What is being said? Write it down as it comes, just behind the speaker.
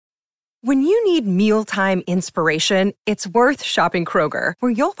When you need mealtime inspiration, it's worth shopping Kroger,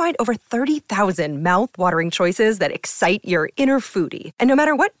 where you'll find over 30,000 mouth-watering choices that excite your inner foodie. And no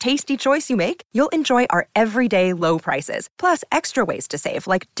matter what tasty choice you make, you'll enjoy our everyday low prices, plus extra ways to save,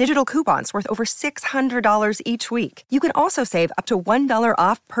 like digital coupons worth over $600 each week. You can also save up to $1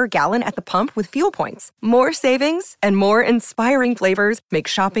 off per gallon at the pump with fuel points. More savings and more inspiring flavors make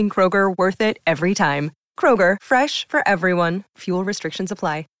shopping Kroger worth it every time. Kroger, fresh for everyone. Fuel restrictions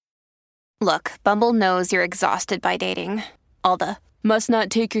apply. Look, Bumble knows you're exhausted by dating. All the, must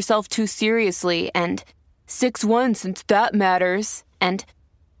not take yourself too seriously, and 6'1" since that matters, and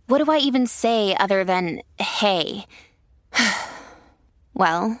what do I even say other than, hey?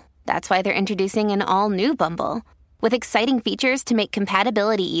 Well, that's why they're introducing an all-new Bumble, with exciting features to make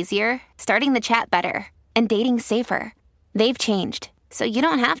compatibility easier, starting the chat better, and dating safer. They've changed, so you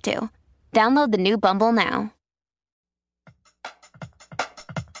don't have to. Download the new Bumble now.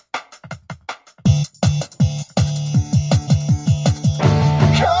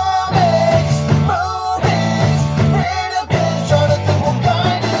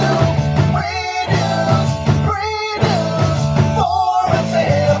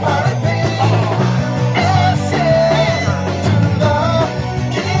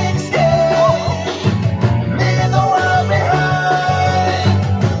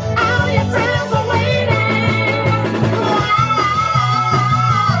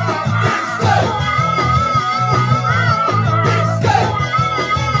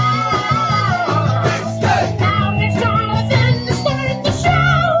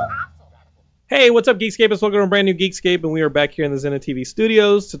 Hey, what's up, Geekscapists? Welcome to a brand new Geekscape, and we are back here in the Zenna TV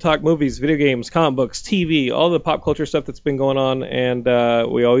studios to talk movies, video games, comic books, TV, all the pop culture stuff that's been going on, and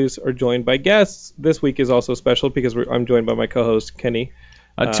we always are joined by guests. This week is also special because I'm joined by my co-host, Kenny.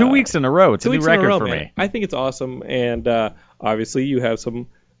 2 weeks in a row. It's a new record for me. I think it's awesome, and obviously you have some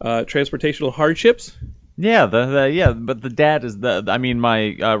transportational hardships. Yeah, but the dad is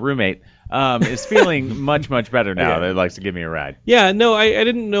my roommate is feeling much better now. Okay. That likes to give me a ride. Yeah, no, I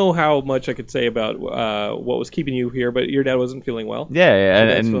didn't know how much I could say about what was keeping you here, but your dad wasn't feeling well. Yeah,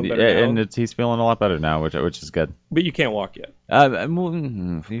 and he's feeling a lot better now, which is good. But you can't walk yet.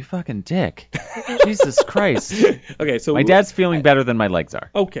 You fucking dick. Jesus Christ. Okay, so my dad's feeling better than my legs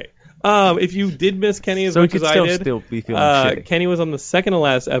are. Okay. If you did miss Kenny as much as I did, still be feeling shitty. Kenny was on the second to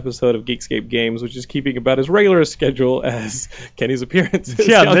last episode of Geekscape Games, which is keeping about as regular a schedule as Kenny's appearances.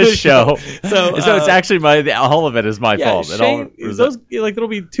 Yeah, on this show. So it's actually all of it is my fault. Shane, there'll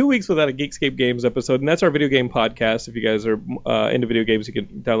be 2 weeks without a Geekscape Games episode, and that's our video game podcast. If you guys are into video games, you can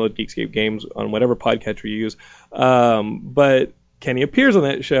download Geekscape Games on whatever podcatcher you use. But Kenny appears on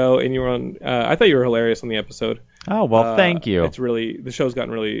that show, and you were on. I thought you were hilarious on the episode. Oh, well, thank you. It's really, the show's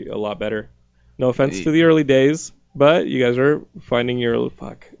gotten really a lot better. No offense to the early days, but you guys are finding your,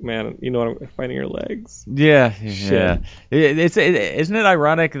 finding your legs. Yeah. Isn't it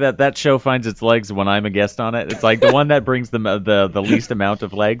ironic that show finds its legs when I'm a guest on it? It's like the one that brings the least amount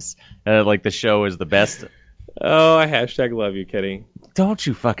of legs, like the show is the best. Oh, I hashtag love you, Kenny. Don't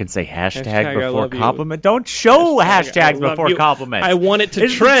you fucking say hashtag before you. compliment. Don't show hashtags before compliment. I want it to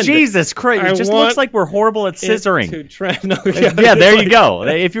trend. Jesus Christ. It just looks like we're horrible at scissoring. To trend. No, yeah, there you go.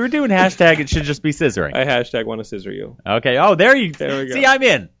 If you were doing hashtag, it should just be scissoring. I hashtag want to scissor you. Okay. Oh, there we go. See, I'm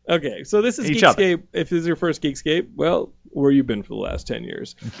in. Okay, so this is Geekscape. If this is your first Geekscape, well, where you been for the last 10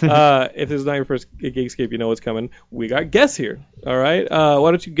 years. If this is not your first Geekscape, you know what's coming. We got guests here, all right?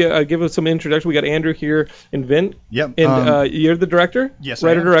 Why don't you give us some introduction? We got Andrew here and Vint. Yep. And you're the director? Yes,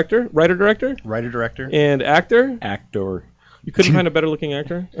 Writer-director? Writer-director. And actor? Actor. You couldn't find a better looking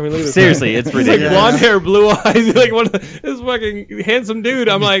actor? I mean, look at this. Seriously, it's ridiculous. He's like blonde hair, blue eyes, like this fucking handsome dude.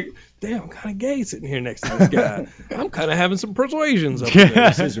 I'm like, damn, I'm kind of gay sitting here next to this guy. I'm kind of having some persuasions up there.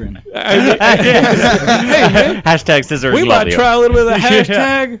 Scissoring. Hey, man. Hashtag scissoring. We might try a little bit of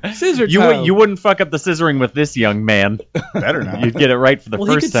hashtag scissor time. You wouldn't fuck up the scissoring with this young man. Better not. You'd get it right for the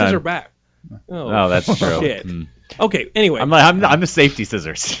well, first he could time. scissor back. Oh, that's true. Shit. Okay, anyway. I'm the safety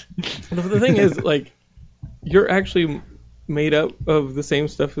scissors. The thing is, like, you're actually made up of the same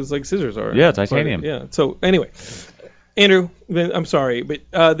stuff as like scissors are. Yeah, titanium. Yeah. So anyway, Andrew, I'm sorry,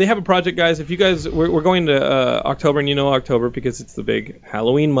 but they have a project, guys. If you guys, we're going to October, and you know October because it's the big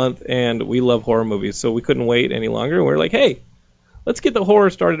Halloween month, and we love horror movies, so we couldn't wait any longer. And we're like, hey, let's get the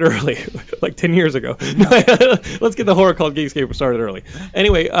horror started early, like 10 years ago. Let's get the horror called Geekscape started early.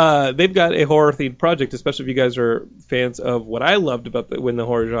 Anyway, they've got a horror-themed project, especially if you guys are fans of what I loved about when the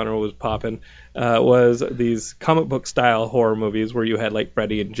horror genre was popping, was these comic book-style horror movies where you had like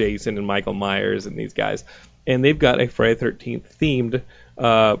Freddy and Jason and Michael Myers and these guys. And they've got a Friday the 13th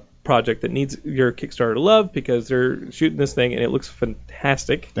themed project that needs your Kickstarter love because they're shooting this thing and it looks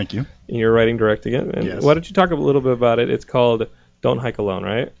fantastic. Thank you. And you're writing, directing it. And Yes. why don't you talk a little bit about it? It's called Don't Hike Alone,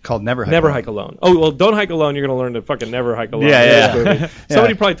 right? Called Never Hike Never Alone. Hike Alone. Oh, well, Don't Hike Alone, you're going to learn to fucking never hike alone. Yeah, in this yeah. movie.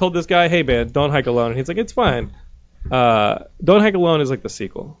 Somebody probably told this guy, hey, man, don't hike alone. And he's like, it's fine. Don't Hike Alone is like the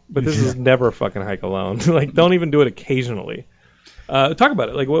sequel. But this is Never Fucking Hike Alone. Like, don't even do it occasionally. Talk about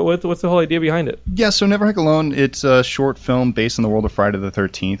it. Like, what's the whole idea behind it? Yeah, so Never Hike Alone, it's a short film based on the world of Friday the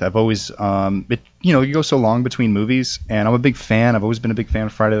 13th. I've always, you go so long between movies, and I'm a big fan. I've always been a big fan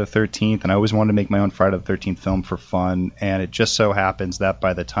of Friday the 13th, and I always wanted to make my own Friday the 13th film for fun. And it just so happens that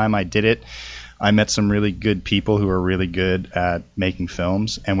by the time I did it, I met some really good people who are really good at making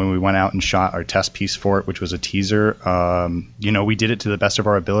films. And when we went out and shot our test piece for it, which was a teaser, we did it to the best of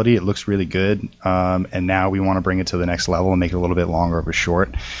our ability. It looks really good. And now we want to bring it to the next level and make it a little bit longer of a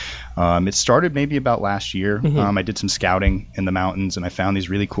short. It started maybe about last year. I did some scouting in the mountains, and I found these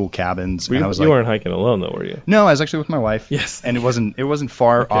really cool cabins. And I was you weren't hiking alone, though, were you? No, I was actually with my wife. Yes. And it wasn't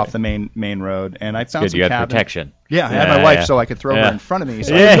far off the main road. And I found Good, some you had cabins. protection. Yeah, I had my wife so I could throw her in front of me.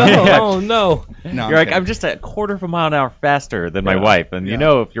 So Yeah. No, no. No, You're like, kidding. I'm just a quarter of a mile an hour faster than my Yeah. wife. And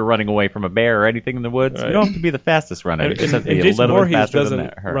Yeah. if you're running away from a bear or anything in the woods, Right. you don't have to be the fastest runner. You just have to be a Jason little bit Voorhees faster doesn't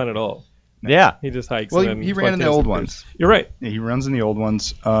than her. run at all. Yeah. He just hikes. Well, and then he ran in the spontaneously old cruises. ones. You're right. Yeah, he runs in the old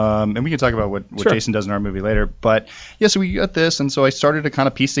ones, and we can talk about what Sure. Jason does in our movie later. But yeah, so we got this, and so I started to kind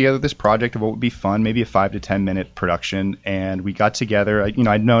of piece together this project of what would be fun, maybe a 5 to 10 minute production. And we got together.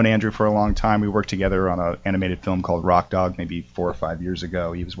 I'd known Andrew for a long time. We worked together on an animated film called Rock Dog, maybe 4 or 5 years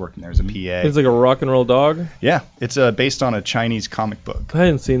ago. He was working there as a PA. It's like a rock and roll dog. Yeah, it's based on a Chinese comic book. I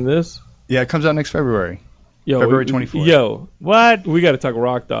hadn't seen this. Yeah, it comes out next February. Yo, February 24th. Yo, What? we got to talk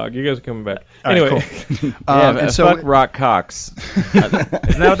Rock Dog. You guys are coming back. All right, Anyway, cool. And so fuck rock cocks. Isn't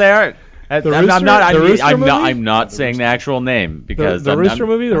that what they are? I'm Rooster movie? not saying the actual name because the Rooster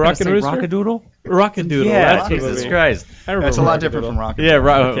movie, the Rock and Rooster? Rockadoodle. Rockadoodle. Yeah, that's the Jesus movie. Christ. I remember It's a lot different Rockadoodle. from Rocket. Yeah,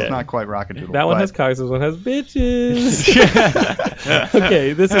 right. It's not quite Rockadoodle. That one but- has cocks. This one has bitches.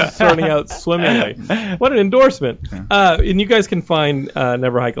 Okay, this is starting out swimmingly. What an endorsement! And you guys can find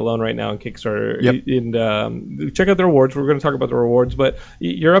Never Hike Alone right now on Kickstarter. Yep. And check out the rewards. We're going to talk about the rewards, but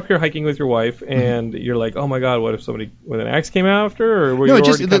you're up here hiking with your wife, and you're like, oh my god, what if somebody with an axe came after? Or were you No, already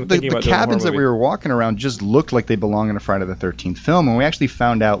just kind of thinking the about doing a horror cabins that movie? we were walking around just looked like they belong in a Friday the 13th film. And we actually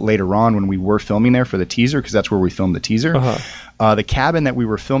found out later on when we were filming there for the teaser, because that's where we filmed the teaser. The cabin that we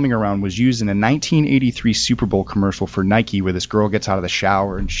were filming around was used in a 1983 Super Bowl commercial for Nike, where this girl gets out of the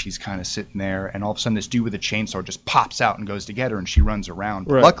shower and she's kind of sitting there, and all of a sudden this dude with a chainsaw just pops out and goes to get her, and she runs around.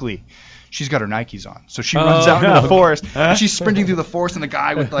 Right. Luckily, she's got her Nikes on, so she runs out into the forest. And she's sprinting through the forest, and the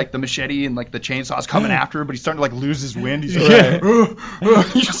guy with like the machete and like the chainsaw is coming after her, but he's starting to like lose his wind. He's like,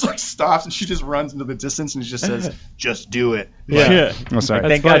 he just like stops, and she just runs into the distance, and he just says, "Just do it." Yeah. Oh, sorry.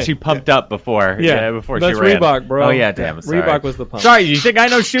 Thank funny. God she pumped up before. Yeah, before that's she ran. Reebok, bro. Oh yeah, damn. Sorry. Reebok was the pump. Sorry, you think I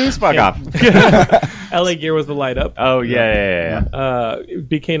know shoes? Fuck off. LA Gear was the light up. Oh yeah.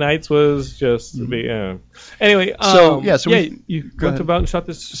 BK Nights was just anyway. So we you went about and shot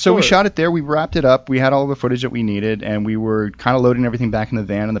this. So we short. shot it there. We wrapped it up. We had all the footage that we needed, and we were kind of loading everything back in the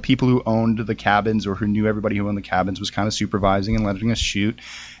van. And the people who owned the cabins or who knew everybody who owned the cabins was kind of supervising and letting us shoot.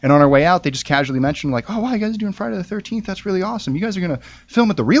 And on our way out, they just casually mentioned like, "Oh, wow, you guys are doing Friday the 13th. That's really awesome. You guys are gonna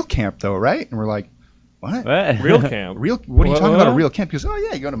film at the real camp, though, right?" And we're like, "What? What? Real camp. What are you talking about? A What? real camp?" He goes, "Oh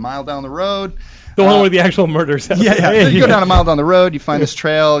yeah, you go to a mile down the road." The one where the actual murders happen. Yeah. So you go down a mile down the road, you find this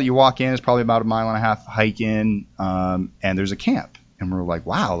trail, you walk in, it's probably about a mile and a half hike in, and there's a camp. And we're like,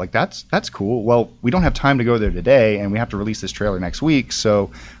 wow, like that's cool. Well, we don't have time to go there today, and we have to release this trailer next week,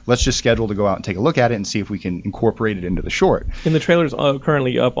 so let's just schedule to go out and take a look at it and see if we can incorporate it into the short. And the trailer's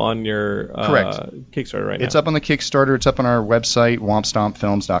currently up on your Correct. Kickstarter right now. It's up on the Kickstarter. It's up on our website,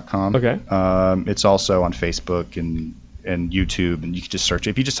 wompstompfilms.com. Okay. It's also on Facebook and YouTube, and you can just search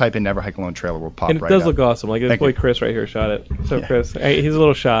it. If you just type in Never Hike Alone trailer, we'll pop And it right does up. look awesome. Like this Thank boy you. Chris right here shot it. So Yeah. Chris, he's a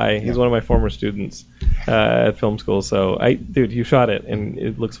little shy. He's one of my former students at film school. So dude, you shot it, and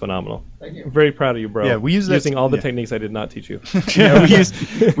it looks phenomenal. Thank you. I'm very proud of you, bro. Yeah, we use that- using all the yeah. techniques I did not teach you. Yeah,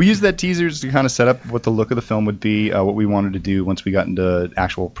 we used that teasers to kind of set up what the look of the film would be, what we wanted to do once we got into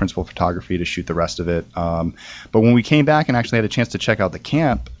actual principal photography to shoot the rest of it. But when we came back and actually had a chance to check out the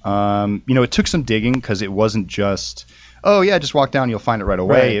camp, it took some digging because it wasn't just, oh yeah, just walk down, you'll find it right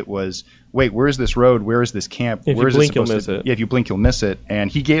away. Right. It was, wait, where is this road? Where is this camp? If Where you is blink, it you'll supposed miss to? it. Yeah, if you blink, you'll miss it.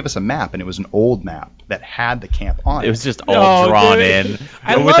 And he gave us a map, and it was an old map that had the camp on it. It was just all drawn dude. in.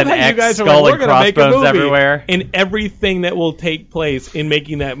 I with love an how you X, guys are skull like, we're and gonna make a crossbones movie, everywhere. and everything that will take place in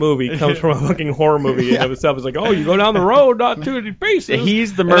making that movie comes from a fucking horror movie in of itself. It's like, oh, you go down the road, not to the faces.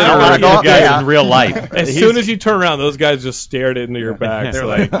 He's the And I murderer wanna of go you up guys there. in real life. As soon as you turn around, those guys just stared into your back. They're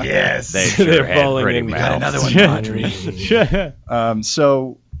like, yes, They sure they're had falling pretty in. mouths.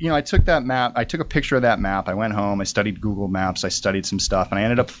 So, I took that map. I took a picture of that map. I went home. I studied Google Maps. I studied some stuff, and I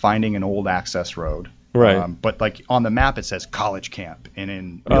ended up finding an old access road. Right. But like on the map, it says college camp, and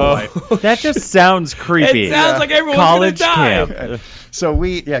in real life. That just sounds creepy. It sounds like everyone's College gonna die. camp. So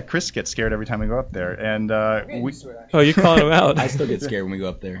Chris gets scared every time we go up there, and we. Oh, you're calling him out. I still get scared when we go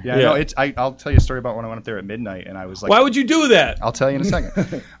up there. Yeah, Yeah. no, I'll tell you a story about when I went up there at midnight, and I was like, Why would you do that? I'll tell you in a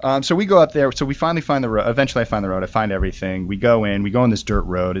second. So we go up there. So we finally find the road. Eventually, I find the road. I find everything. We go in. We go on this dirt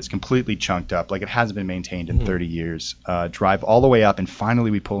road. It's completely chunked up, like it hasn't been maintained in 30 years. Drive all the way up, and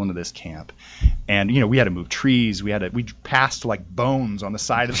finally we pull into this camp. And we had to move trees. We passed like bones on the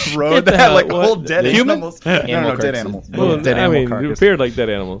side of the road that had like What? whole dead Human? animals. No, dead carcasses. animals. Well, Dead I animal mean, carcass. it appeared like dead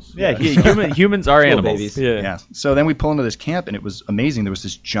animals. Yeah, humans are animals. babies. Yeah. Yeah. So then we pull into this camp, and it was amazing. There was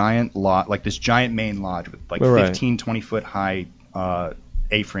this giant this giant main lodge with like Right. 15, 20 foot high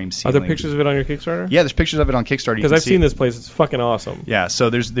A-frame Are ceiling. there pictures of it on your Kickstarter? Yeah, there's pictures of it on Kickstarter. Because I've seen this place. It's fucking awesome. Yeah, so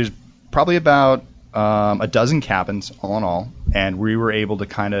there's probably about a dozen cabins all in all, and we were able to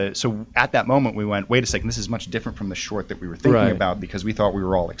kind of. So at that moment, we went, wait a second, this is much different from the short that we were thinking Right. about because we thought we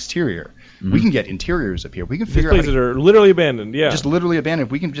were all exterior. We can get interiors up here. We can These figure out. places are literally abandoned. Yeah. Just literally abandoned.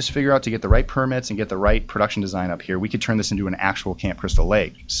 If we can just figure out to get the right permits and get the right production design up here, we could turn this into an actual Camp Crystal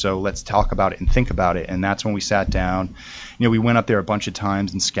Lake. So let's talk about it and think about it. And that's when we sat down. We went up there a bunch of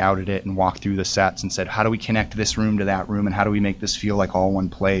times and scouted it and walked through the sets and said, how do we connect this room to that room, and how do we make this feel like all one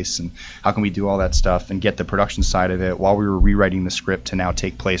place, and how can we do all that stuff and get the production side of it while we were rewriting the script to now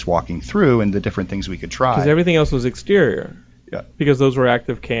take place walking through and the different things we could try. Because everything else was exterior. Yeah. Because those were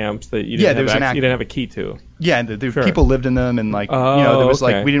active camps that you didn't, you didn't have a key to. Yeah, and the Sure. people lived in them, and like Oh, there was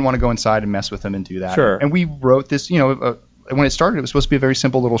okay. like we didn't want to go inside and mess with them and do that. Sure. And we wrote this, when it started, it was supposed to be a very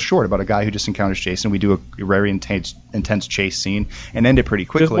simple little short about a guy who just encounters Jason. We do a very intense chase scene and end it pretty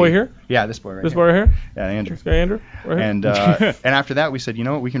quickly. This boy here? Yeah, this boy right This here. boy right here? Yeah, Andrew. This guy, Andrew? Right here? And and after that, we said, you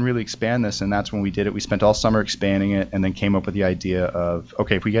know what, we can really expand this, and that's when we did it. We spent all summer expanding it, and then came up with the idea of,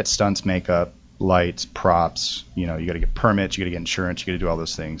 okay, if we get stunts, makeup, lights, props, you got to get permits, you got to get insurance, you got to do all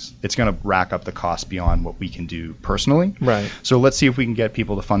those things. It's going to rack up the cost beyond what we can do personally. Right. So let's see if we can get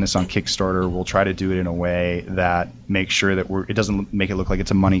people to fund this on Kickstarter. We'll try to do it in a way that makes sure that it doesn't make it look like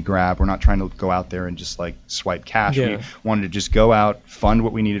it's a money grab. We're not trying to go out there and just like swipe cash. Yeah. We wanted to just go out, fund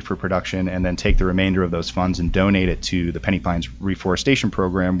what we needed for production, and then take the remainder of those funds and donate it to the Penny Pines Reforestation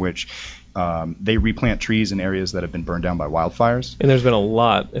Program, which they replant trees in areas that have been burned down by wildfires. And there's been a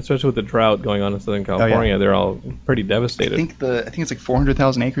lot, especially with the drought going on in Southern California. They're all pretty I devastated. think it's like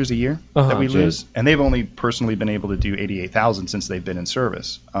 400,000 acres a year that we lose, and they've only personally been able to do 88,000 since they've been in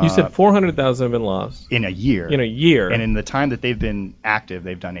service. You said 400,000 have been lost in a year. in a year. And in the time that they've been active,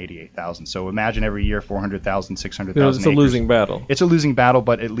 they've done 88,000. So imagine every year 400,000, 600,000 it's a acres. losing battle. It's a losing battle,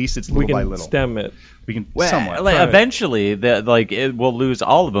 but at least it's We little by can little. stem it. We can Well, somewhat. like, Right. eventually, it will lose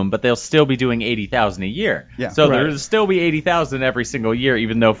all of them, but they'll still be doing 80,000 a year. Yeah. So Right. there'll still be 80,000 every single year,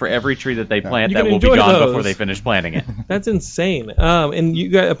 even though for every tree that they plant, You that can will be enjoy gone those. before they finish planting it. That's insane. And you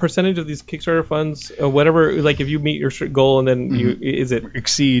got a percentage of these Kickstarter funds, whatever. Like if you meet your goal and then is it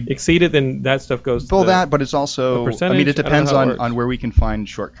exceed it, then that stuff goes. Well, to the, that, but it's also, a percentage? it I don't know depends how it works. on where we can find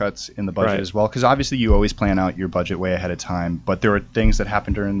shortcuts in the budget Right. as well, because obviously you always plan out your budget way ahead of time, but there are things that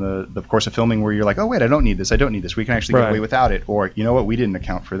happen during the course of filming where you're like, oh, wait, I don't need this, we can actually Right. get away without it, or, you know what, we didn't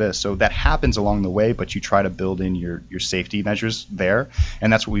account for this. So that happens along the way, but you try to build in your safety measures there,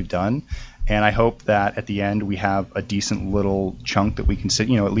 and that's what we've done. And I hope that at the end we have a decent little chunk that we can sit,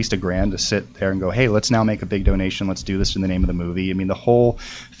 at least $1,000 to sit there and go, hey, let's now make a big donation. Let's do this in the name of the movie. I mean, the whole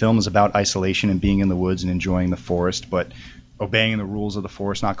film is about isolation and being in the woods and enjoying the forest, but obeying the rules of the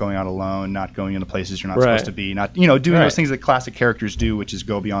forest, not going out alone, not going into places you're not Right. supposed to be, not, doing Right. those things that classic characters do, which is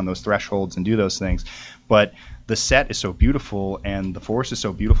go beyond those thresholds and do those things. But the set is so beautiful and the forest is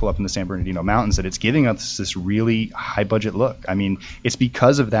so beautiful up in the San Bernardino Mountains that it's giving us this really high budget look. I mean, it's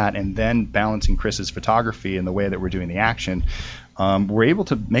because of that, and then balancing Chris's photography and the way that we're doing the action. we're able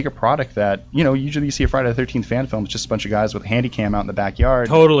to make a product that, usually you see a Friday the 13th fan film, it's just a bunch of guys with a handy cam out in the backyard.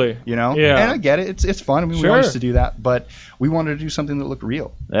 Totally. Yeah. And I get it. It's fun. I mean, we all used to do that, but we wanted to do something that looked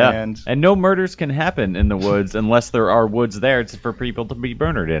real. Yeah. And no murders can happen in the woods unless there are woods there. It's for people to be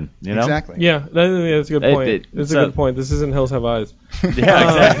murdered in, Exactly. Yeah, that's a good point. That's a good point. This isn't Hills Have Eyes. Yeah,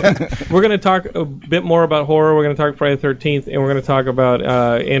 exactly. We're going to talk a bit more about horror. We're going to talk Friday the 13th, and we're going to talk about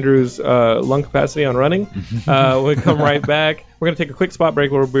Andrew's lung capacity on running. When we come right back, we're going to take a quick spot break.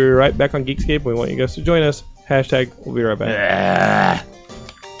 We'll be right back on Geekscape. We want you guys to join us. Hashtag, we'll be right back.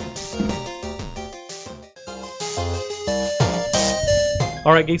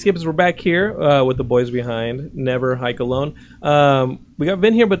 All right, Geekscapers, we're back here with the boys behind Never Hike Alone. We got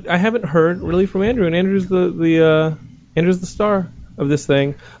Vin here, but I haven't heard really from Andrew, and Andrew's Andrew's the star of this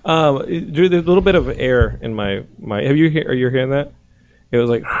thing. Drew, there's a little bit of air in my. Are you hearing that? It was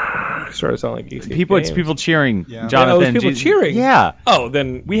like started sounding like Geekscape. People cheering. Yeah. Jonathan, it was people cheering. Yeah. Oh,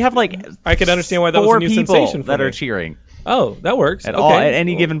 then We have like I could understand why that was a 4 new people sensation for that me. are cheering. Oh, that works. At all, at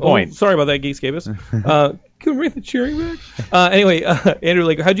any given point. Sorry about that, Geekscapists. Can we bring the cheering back? Anyway,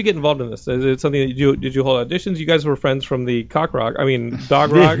 Andrew, how'd you get involved in this? Is it something that did you hold auditions? You guys were friends from the Dog Rock. What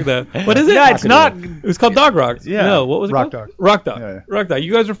is it? Yeah, it's not. It was called Dog Rock. Yeah. No, what was it Rock called? Dog. Rock Dog. Yeah. Rock Dog.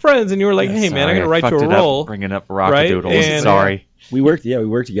 You guys were friends, and you were like, hey, man, I'm going to write you a role. Bringing up Rockadoodles. Right? And, Sorry. We worked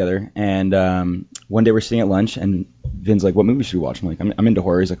together, and one day we're sitting at lunch, and Vin's like, "What movie should we watch?" I'm like, "I'm into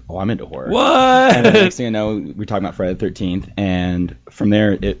horror." He's like, "Oh, I'm into horror." What? And then the next thing I know, we're talking about Friday the 13th, and from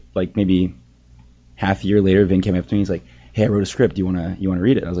there, it like maybe half a year later, Vin came up to me. He's like, "Hey, I wrote a script. Do you wanna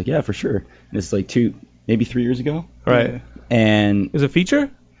read it?" And I was like, "Yeah, for sure." And it's like 3 years ago. Right. And Is it a feature?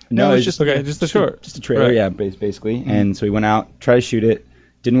 no, it's just a short. just a trailer, Right. yeah, basically. And so we went out, tried to shoot it,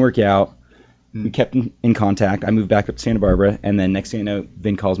 didn't work out. We kept in contact. I moved back up to Santa Barbara, and then next thing I know,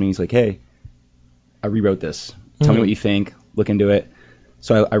 Vin calls me. He's like, "Hey, I rewrote this. Tell me what you think. Look into it."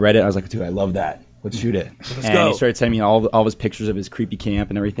 So I read it. I was like, "Dude, I love that. Let's shoot it." And go. he started sending me all his pictures of his creepy camp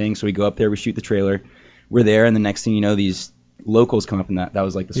and everything. So we go up there, we shoot the trailer. We're there, and the next thing you know, these locals come up, and that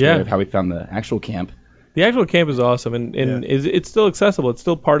was like the story of how we found the actual camp. The actual camp is awesome, and it's still accessible. It's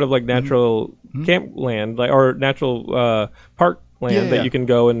still part of like natural camp land, or natural park land that you can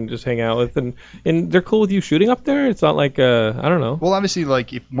go and just hang out with, and they're cool with you shooting up there. It's not like I don't know. Well, obviously, like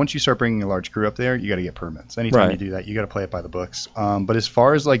once you start bringing a large crew up there, you got to get permits. Anytime Right. you do that, you got to play it by the books. But as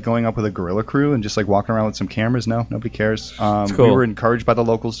far as like going up with a guerrilla crew and just like walking around with some cameras, no, nobody cares. cool. We were encouraged by the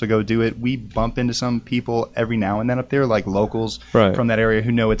locals to go do it. We bump into some people every now and then up there, like locals Right. from that area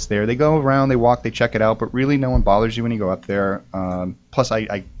who know it's there. They go around, they walk, they check it out, but really no one bothers you when you go up there. Plus,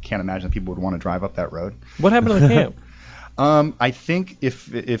 I can't imagine that people would want to drive up that road. What happened to the camp? I think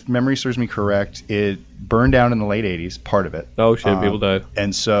if memory serves me correct, it burned down in the late 80s, part of it. Oh shit, people died.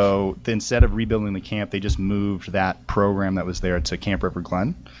 And so instead of rebuilding the camp, they just moved that program that was there to Camp River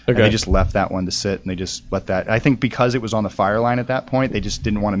Glen. And Okay. they just left that one to sit, and they just let that. I think because it was on the fire line at that point, they just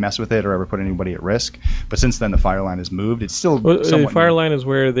didn't want to mess with it or ever put anybody at risk. But since then, the fire line has moved. It's still The somewhat fire new. line is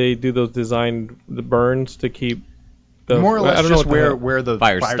where they do those designed the burns to keep the More or I less don't know just what the hell- where the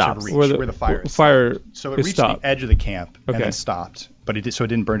Fire fires stops. have reached, where the fire is. fire So it is reached stopped. the edge of the camp Okay. and then stopped, but it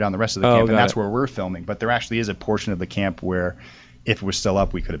didn't burn down the rest of the Oh, camp, got and that's it. where we're filming. But there actually is a portion of the camp where, if it was still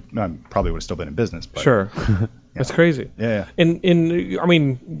up, we could have probably would have still been in business. But, Sure. That's crazy. Yeah. And I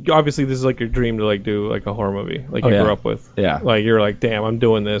mean, obviously this is like your dream to like do like a horror movie like you yeah. grew up with. Yeah. Like you're like, damn, I'm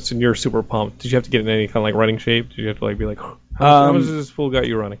doing this, and you're super pumped. Did you have to get in any kind of like running shape? Did you have to like be like, how much has this fool got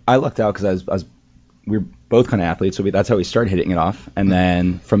you running? I lucked out because we were both kind of athletes, so that's how we started hitting it off. And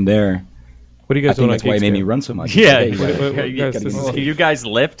then from there, What do you I guys do think on that's why it made me Geekscape? run so much. Yeah. Hey, you gotta- Wait, you guys, gotta this get is- more. You guys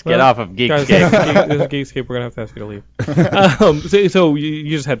lift? Get Well, off of Guys, Geekscape. this is Geekscape. We're gonna have to ask you to leave. So you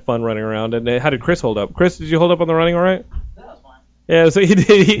just had fun running around, and how did Chris hold up? Chris, did you hold up on the running all right? That was fine. Yeah, so he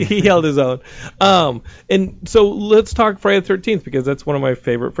did. He held his own. And so let's talk Friday the 13th because that's one of my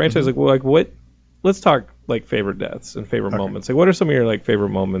favorite franchises. Like what? Let's talk like favorite deaths and favorite moments. Like what are some of your like favorite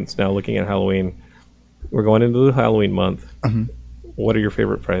moments now? Looking at Halloween, we're going into the Halloween month. What are your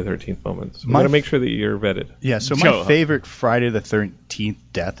favorite Friday the 13th moments? We My got to make sure that you're vetted. Yeah, so my Joe. favorite Friday the 13th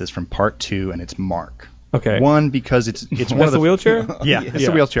death is from part 2, and it's Mark. Okay. One, because it's one That's of the wheelchair? Yeah, it's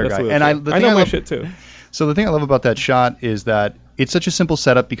the wheelchair that's guy. the And wheelchair. the I thing know my love- shit too. So the thing I love about that shot is that it's such a simple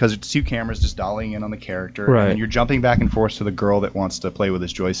setup because it's 2 cameras just dollying in on the character, Right. and you're jumping back and forth to the girl that wants to play with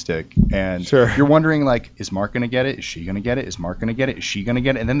his joystick, and Sure. you're wondering like, is Mark gonna get it? Is she gonna get it? Is Mark gonna get it? Is she gonna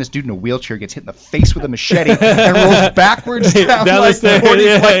get it? And then this dude in a wheelchair gets hit in the face with a machete and rolls backwards down the like stairs, 40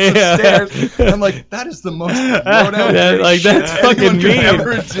 yeah, flights yeah. of stairs. And I'm like, that is the most thrown out Yeah, dirty like shit that's anyone fucking could mean.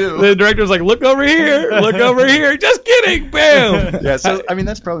 ever do. The director's like, look over here, look over here. Just kidding, bam. Yeah, so I mean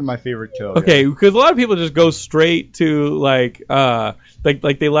that's probably my favorite kill. Okay, because a lot of people just go straight to like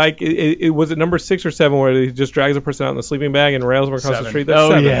like they like it was it number 6 or 7 where he just drags a person out in the sleeping bag and rails them across the 7. street. That's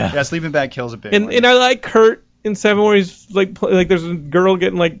 7. Yeah, sleeping bag kills a bit. And I like Kurt in 7 where he's like there's a girl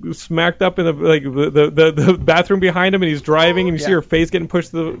getting like smacked up in the bathroom behind him and he's driving and you see her face getting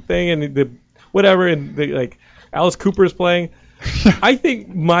pushed to the thing and the whatever and like Alice Cooper is playing. I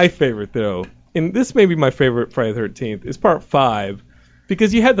think my favorite though, and this may be my favorite Friday the 13th, is part 5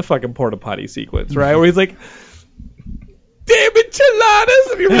 because you had the fucking porta potty sequence, right? Where he's like, damn it, chiladas!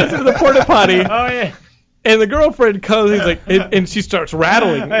 Have you ever been to the porta potty? Oh yeah. And the girlfriend comes, he's like, and she starts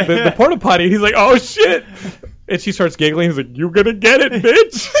rattling the porta potty. He's like, oh shit! And she starts giggling. He's like, you gonna get it,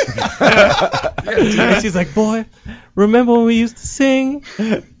 bitch! And she's like, boy, remember when we used to sing?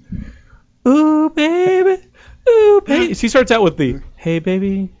 Ooh, baby, ooh, baby. She starts out with the, hey,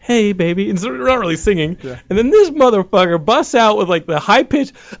 baby, and so we're not really singing. Yeah. And then this motherfucker busts out with like the high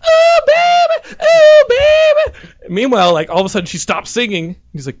pitch, ooh, baby, ooh, baby. And meanwhile, like all of a sudden she stops singing.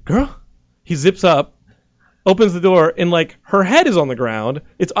 He's like, girl. He zips up, opens the door, and like her head is on the ground.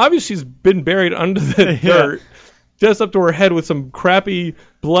 It's obvious she's been buried under the dirt, just up to her head with some crappy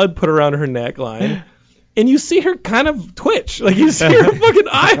blood put around her neckline. And you see her kind of twitch. Like, you see her fucking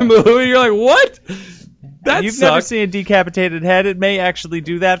eye move, and you're like, what? That You've sucks. never seen a decapitated head. It may actually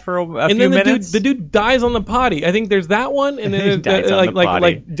do that for a and few then minutes. the dude dies on the potty. I think there's that one, and then like Jason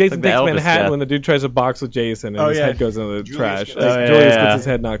Like the Takes Elvis Manhattan death. when the dude tries to box with Jason and his head goes into the trash. gets Like, his Julius head. gets his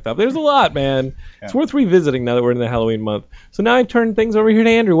head knocked off. There's a lot, man. It's worth revisiting now that we're in the Halloween month. So now I turn things over here to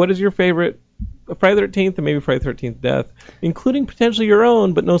Andrew. What is your favorite Friday the 13th and maybe Friday the 13th death, including potentially your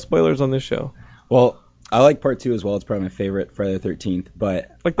own, but no spoilers on this show? Well, I like part 2 as well. It's probably my favorite Friday the 13th.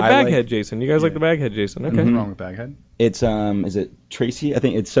 But Like the Baghead Jason. You guys like the Baghead Jason? Okay. Nothing wrong with Baghead. It's is it Tracy? I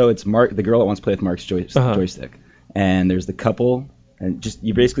think it's Mark, the girl that wants to play with Mark's joystick. And there's the couple, and just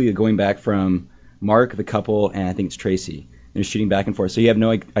you basically going back from Mark, the couple, and I think it's Tracy. And they're shooting back and forth, so you have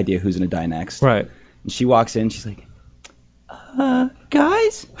no idea who's gonna die next. Right. And she walks in, she's like,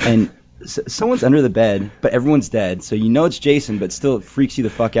 guys, and someone's under the bed, but everyone's dead, so you know it's Jason, but still it freaks you the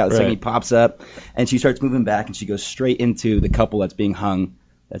fuck out. The second he pops up, and she starts moving back, and she goes straight into the couple that's being hung,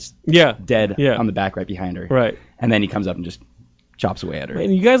 that's dead on the back right behind her. Right. And then he comes up and just chops away at her.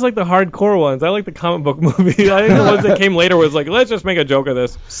 And you guys like the hardcore ones. I like the comic book movie. I think the ones that came later was like, let's just make a joke of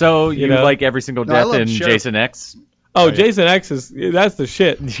this. So you know? like every single No, I death love in Sheriff. Jason X? Oh, Jason X that's the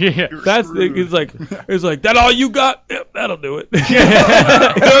shit. Yeah. That's he's like that all you got? Yep, that'll do it.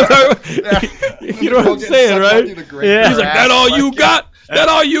 You know what I'm saying, right? Yeah. He's like, that all you got? That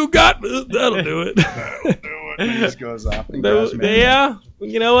all you got? That'll do it. He just goes off. And grabs me. Yeah,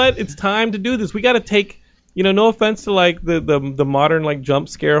 you know what? It's time to do this. We got to take. No offense to like the modern like jump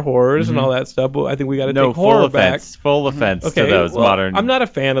scare horrors and all that stuff, but I think we got to take horror back. Full offense to Okay, those well, modern. I'm not a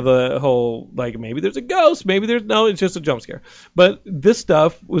fan of the whole like maybe there's a ghost, maybe there's no, it's just a jump scare. But this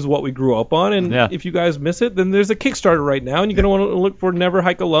stuff was what we grew up on, and if you guys miss it, then there's a Kickstarter right now, and you're gonna want to look for Never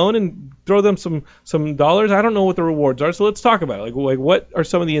Hike Alone and throw them some dollars. I don't know what the rewards are, so let's talk about it. Like what are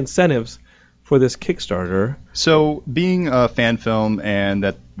some of the incentives for this Kickstarter? So being a fan film and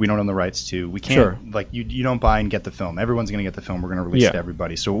that we don't own the rights to, we can't like you don't buy and get the film. Everyone's gonna get the film. We're gonna release it to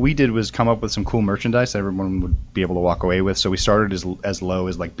everybody. So what we did was come up with some cool merchandise that everyone would be able to walk away with. So we started as low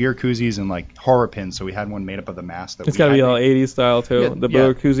as like beer koozies and like horror pins. So we had one made up of the mask that It's gotta be all 80s style too. Yeah, The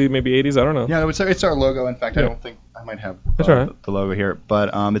beer koozie maybe 80s. I don't know. Yeah, it's our logo. In fact, I don't think I might have That's all right. the logo here, but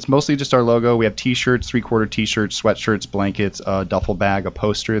it's mostly just our logo. We have T-shirts, 3/4 T-shirts, sweatshirts, blankets, a duffel bag, a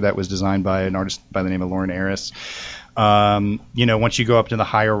poster that was designed by an artist by the name of Lauren Aris. Once you go up to the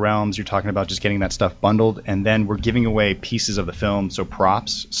higher realms, you're talking about just getting that stuff bundled, and then we're giving away pieces of the film, so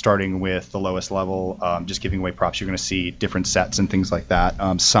props, starting with the lowest level, just giving away props. You're going to see different sets and things like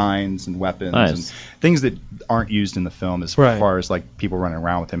that, signs and weapons and things that aren't used in the film as far as like people running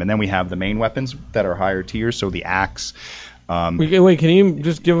around with them. And then we have the main weapons that are higher tiers, so the axe. Wait, can you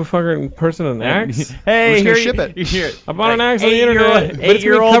just give a fucking person an axe? Hey, We're here just gonna ship it. I bought an axe on the internet, but it's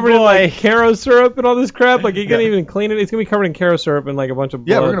gonna be covered in like Caro syrup and all this crap. Like you can't even clean it. It's gonna be covered in Caro syrup and like a bunch of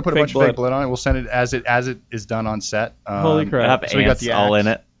blood. Yeah, we're gonna put a bunch blood. of fake blood on it. We'll send it as it is done on set. Holy crap! Have So we got ants the all axe.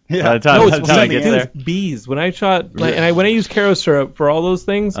 in it. Yeah. By the time, No, by it's the time it bees. gets Dude, there. it's bees. When I shot, when I used Caro syrup for all those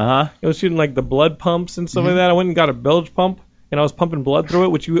things, I was shooting like the blood pumps and stuff like that. I went and got a bilge pump, and I was pumping blood through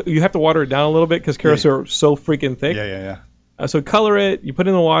it, which you have to water it down a little bit because Caro syrup is so freaking thick. Yeah. So color it, you put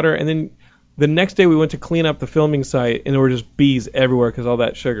it in the water, and then the next day we went to clean up the filming site, and there were just bees everywhere because all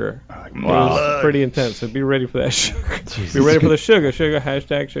that sugar. It was pretty intense. So be ready for that sugar. Be ready for the sugar.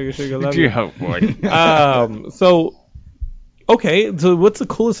 Hashtag sugar. Love you. Oh, boy. Okay, so what's the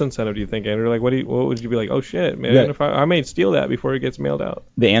coolest incentive, do you think, Andrew? Like, what would you be like? Oh shit, man! Yeah. If I may steal that before it gets mailed out.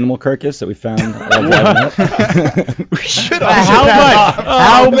 The animal carcass that we found. while driving up. We should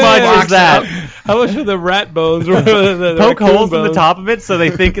How much is that? How much are the rat bones? Or the Poke raccoon holes in the bones? top of it so they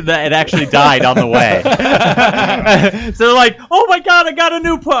think that it actually died on the way. So they're like, oh my god, I got a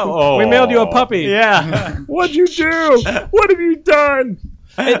new pup. We mailed you a puppy. Yeah. What'd you do? What have you done?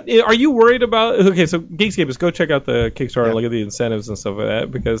 Are you worried about? Okay, so Geekscapists, go check out the Kickstarter and look at the incentives and stuff like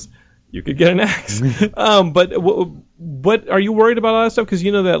that because you could get an axe. But are you worried about all that stuff? Because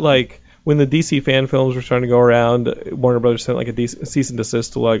you know that like when the DC fan films were starting to go around, Warner Brothers sent like a cease and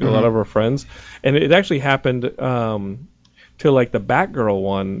desist to like a lot of our friends, and it actually happened to like the Batgirl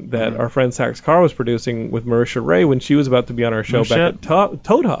one that our friend Sax Carr was producing with Marisha Ray when she was about to be on our show back at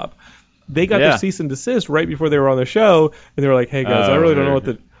Toad Hop. They got their cease and desist right before they were on the show, and they were like, "Hey guys, I really don't know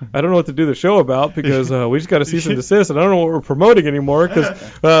what to do the show about because we just got a cease and desist, and I don't know what we're promoting anymore because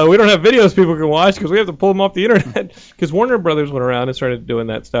we don't have videos people can watch because we have to pull them off the internet." Because Warner Brothers went around and started doing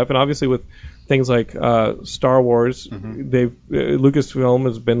that stuff, and obviously with things like Star Wars, Lucasfilm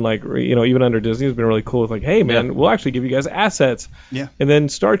has been like, even under Disney has been really cool with like, "Hey man, we'll actually give you guys assets." Yeah. And then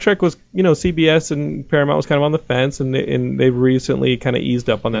Star Trek was, CBS and Paramount was kind of on the fence, and they've recently kind of eased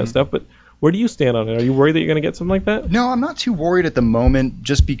up on that stuff, but. Where do you stand on it? Are you worried that you're going to get something like that? No, I'm not too worried at the moment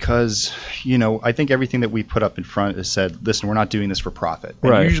just because, I think everything that we put up in front has said, listen, we're not doing this for profit.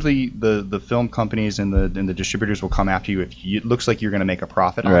 And Right. usually the film companies and the distributors will come after you if it looks like you're going to make a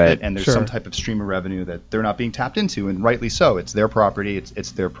profit on Right. it and there's some type of stream of revenue that they're not being tapped into, and rightly so. It's their property.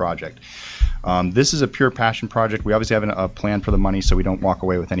 It's their project. This is a pure passion project. We obviously have a plan for the money so we don't walk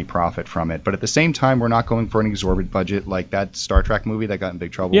away with any profit from it. But at the same time, we're not going for an exorbitant budget like that Star Trek movie that got in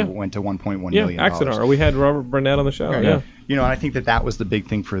big trouble went to $1.1 million. Axonar. We had Robert Burnett on the show. Right. Yeah. And I think that was the big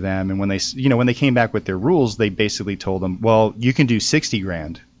thing for them. And when they came back with their rules, they basically told them, well, you can do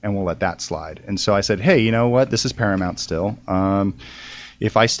 $60,000 and we'll let that slide. And so I said, hey, you know what? This is Paramount still.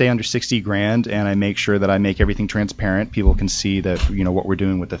 If I stay under $60,000 and I make sure that I make everything transparent, people can see that what we're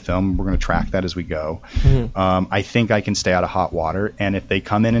doing with the film. We're going to track that as we go. I think I can stay out of hot water. And if they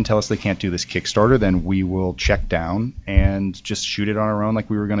come in and tell us they can't do this Kickstarter, then we will check down and just shoot it on our own like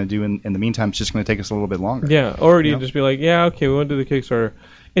we were going to do. In the meantime, it's just going to take us a little bit longer. Yeah. Or do you just be like, yeah, okay, we won't do the Kickstarter.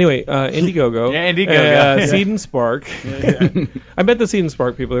 Anyway, Indiegogo. Yeah, Indiegogo. Seed and Spark. I met the Seed and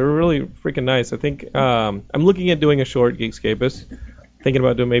Spark people. They were really freaking nice. I think I'm looking at doing a short, Geekscapist. Thinking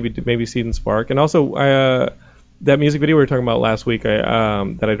about doing maybe Seed and Spark, and also that music video we were talking about last week that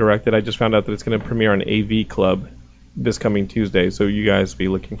I directed. I just found out that it's going to premiere on AV Club this coming Tuesday, so you guys be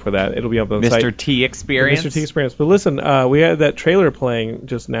looking for that. It'll be up on the site. Mr. T Experience. Mr. T Experience. But listen, we had that trailer playing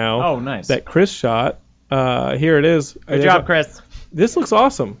just now. Oh, nice. That Chris shot. Here it is. Good job, Chris. This looks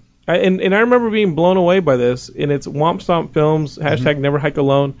awesome. And I remember being blown away by this. And it's Womp Stomp Films. # Never Hike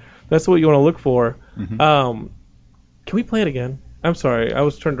Alone. That's what you want to look for. Can we play it again? I'm sorry, I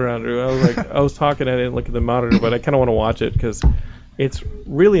was turned around, Drew. I was talking, I didn't look at the monitor, but I kind of want to watch it because it's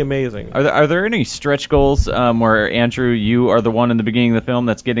really amazing. Are there any stretch goals where Andrew, you are the one in the beginning of the film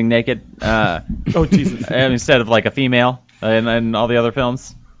that's getting naked? Oh Jesus! Instead of like a female in all the other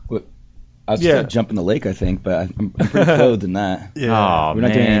films. I was just jump in the lake, I think, but I'm pretty clothed in that. Yeah. Oh, We're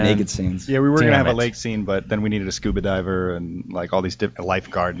not doing any naked scenes. Yeah, we were going to have a it. lake scene, but then we needed a scuba diver and like all these different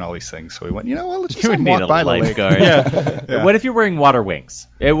lifeguard and all these things. So we went, let's just You would need walk a by the lake. lifeguard. Yeah. What if you're wearing water wings?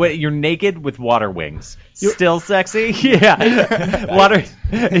 You're naked with water wings. Still sexy? Yeah. Water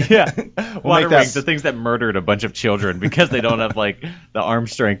make that- wings, the things that murdered a bunch of children because they don't have like the arm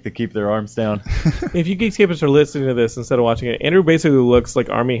strength to keep their arms down. If you Geekscapists are listening to this instead of watching it, Andrew basically looks like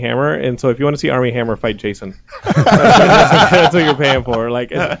Armie Hammer, and so if you want to see Armie Hammer fight Jason, that's what you're paying for.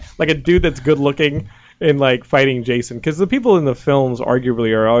 Like a dude that's good looking and like fighting Jason, because the people in the films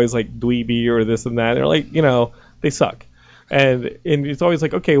arguably are always like dweeby or this and that. They're like, they suck. And it's always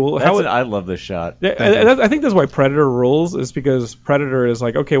like, okay, well, I love this shot. I think that's why Predator rules, is because Predator is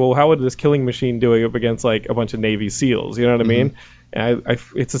like, okay, well, how would this killing machine do up against like a bunch of Navy SEALs? You know what I mean? And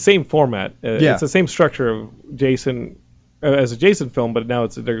it's the same format. It's the same structure of Jason as a Jason film, but now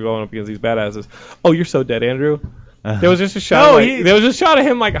they're going up against these badasses. Oh, you're so dead, Andrew. There was just a shot. There was just a shot of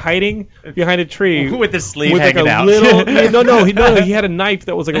him like hiding behind a tree with his sleeve with hanging like a out. little. He had a knife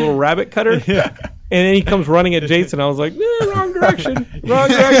that was like a little rabbit cutter. Yeah. And then he comes running at Jason. I was like, wrong direction.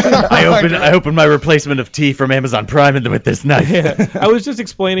 I opened my replacement of tea from Amazon Prime with this knife. Yeah. I was just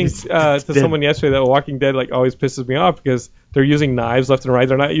explaining to someone yesterday that Walking Dead like always pisses me off because they're using knives left and right.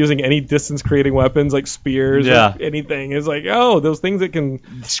 They're not using any distance-creating weapons like spears or anything. It's like, oh, those things that can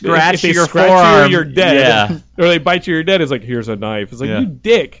Scratch if they your scratch forearm. you're dead. Yeah. Or they bite you, you're dead. It's like, here's a knife. It's like, you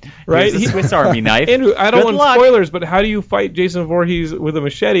dick, right? Here's a Swiss Army knife. Andrew, I don't Good want luck. spoilers, but how do you fight Jason Voorhees with a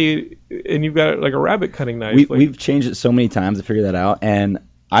machete and you've got like a rabbit cutting knife? We've changed it so many times to figure that out, and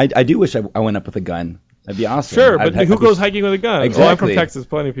I do wish I went up with a gun. That'd be awesome. Sure, but who goes hiking with a gun? Exactly. Well, I'm from Texas,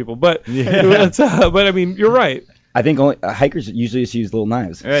 plenty of people, but but I mean, you're right. I think only hikers usually just use little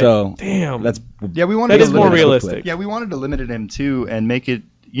knives. Right. So Damn. that's Yeah, we wanted That to is more limit it. realistic. Yeah, we wanted to limit him too and make it.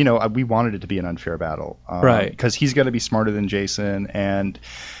 We wanted it to be an unfair battle, Right? Because he's got to be smarter than Jason, and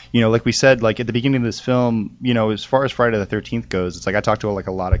like we said, like at the beginning of this film, as far as Friday the 13th goes, it's like I talk to like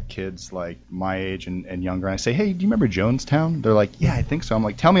a lot of kids like my age and younger, and I say, hey, do you remember Jonestown? They're like, yeah, I think so. I'm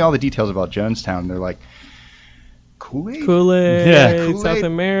like, tell me all the details about Jonestown. And they're like, Kool-Aid? Kool-Aid, Yeah. South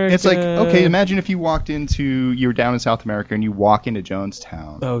America. It's like, okay, imagine if you were down in South America and you walk into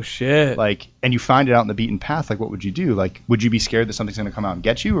Jonestown. Oh shit. And you find it out in the beaten path, like what would you do? Like, would you be scared that something's going to come out and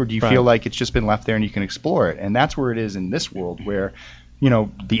get you, or do you feel like it's just been left there and you can explore it? And that's where it is in this world, where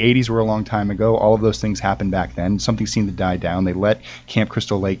the 80s were a long time ago. All of those things happened back then. Something seemed to die down. They let Camp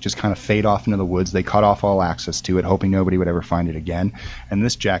Crystal Lake just kind of fade off into the woods. They cut off all access to it, hoping nobody would ever find it again. And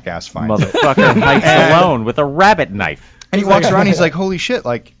this jackass finds it. Motherfucker hikes alone with a rabbit knife. And he walks around and he's like, holy shit,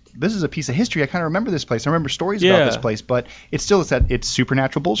 like, this is a piece of history. I kind of remember this place. I remember stories about this place, but it's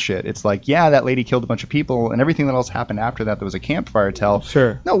supernatural bullshit. It's like, yeah, that lady killed a bunch of people, and everything that else happened after that was a campfire tale.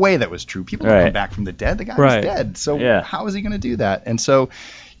 Sure. No way that was true. People don't come back from the dead. The guy was dead. So how is he going to do that? And so,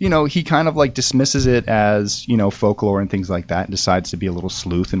 he kind of like dismisses it as, folklore and things like that, and decides to be a little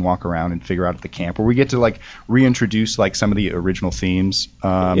sleuth and walk around and figure out at the camp, where we get to like reintroduce like some of the original themes.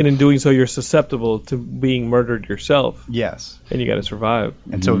 And in doing so, you're susceptible to being murdered yourself. Yes. And you got to survive.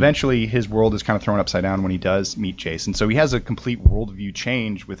 And so eventually his world is kind of thrown upside down when he does meet Jason. So he has a complete worldview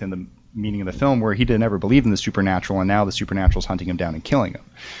change within the meaning of the film, where he didn't ever believe in the supernatural, and now the supernatural's hunting him down and killing him.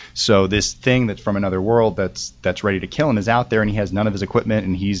 So this thing that's from another world that's ready to kill him is out there, and he has none of his equipment,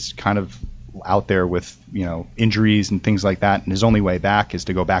 and he's kind of out there with injuries and things like that. And his only way back is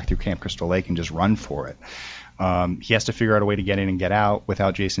to go back through Camp Crystal Lake and just run for it. He has to figure out a way to get in and get out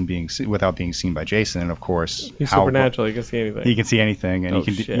without being seen by Jason. And of course, he's supernatural. He can see anything. He can see anything, and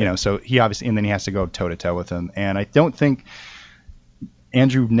he can, so he obviously, and then he has to go toe to toe with him. And I don't think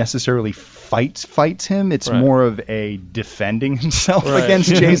Andrew necessarily fights him. It's more of a defending himself against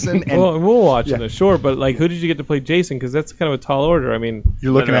Jason. And we'll watch it, sure. But like, who did you get to play Jason? Because that's kind of a tall order. I mean,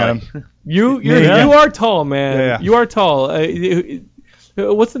 you're looking at him. You are tall, man. Yeah. You are tall.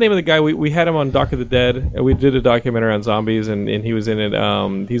 What's the name of the guy? We had him on Dock of the Dead. We did a documentary on zombies, and he was in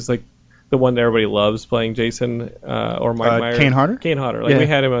it. He's like the one that everybody loves playing Jason or Mike Myers. Kane Hodder? Kane Hodder. Like we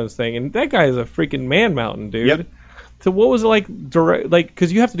had him on this thing, and that guy is a freaking man mountain, dude. Yep. So what was it like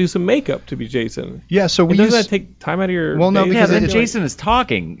because you have to do some makeup to be Jason. Yeah, so doesn't that take time out of your no, day? because then Jason is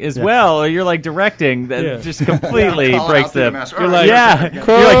talking as well, or you're like directing that just completely breaks the You're like,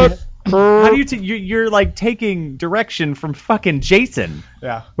 how do you're like taking direction from fucking Jason?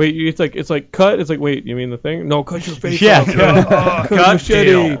 Yeah. Wait, it's like cut. It's like, wait, you mean the thing? No, cut your face Yeah. off. Cut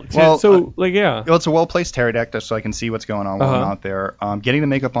machete. Well, so like yeah. Well, it's a well-placed pterodactyl, so I can see what's going on while I'm out there. Getting the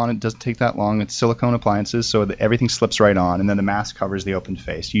makeup on it doesn't take that long. It's silicone appliances, so that everything slips right on, and then the mask covers the open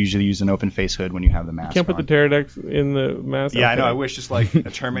face. You usually use an open face hood when you have the mask. You can't put the pterodactyl in the mask. Yeah, I know. I wish just like a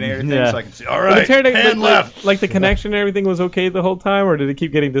Terminator thing, so I can see. All right, the pterodactyl, hand left. Like the connection and everything was okay the whole time, or did it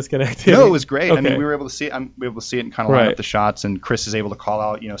keep getting disconnected? No, it was great. Okay. I mean, we were able to see it. I'm able to see it and kind of line up the shots, and Chris is able to call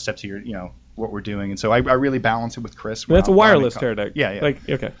out, step to your, what we're doing, and so I really balance it with Chris. That's a wireless pterodactyl. Yeah. Like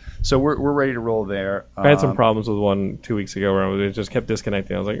okay. So we're ready to roll there. I had some problems with one 2 weeks ago where it just kept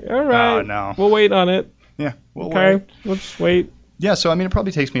disconnecting. I was like, all right, oh, no. We'll wait on it. Yeah, we'll wait. We'll just wait. Yeah, so I mean, it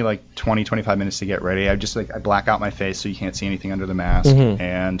probably takes me like 20-25 minutes to get ready. I black out my face so you can't see anything under the mask,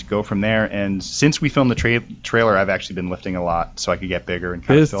 and go from there. And since we filmed the trailer, I've actually been lifting a lot so I could get bigger and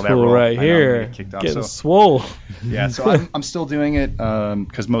kind of fill that role. Right here, getting swole. Yeah, so I'm still doing it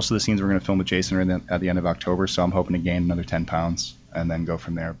because most of the scenes we're going to film with Jason are at the end of October, so I'm hoping to gain another 10 pounds and then go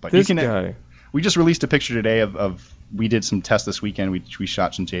from there. But guy. We just released a picture today of we did some tests this weekend. We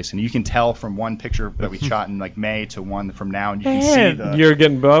shot some Jason. You can tell from one picture that we shot in like May to one from now, and you can see the. You're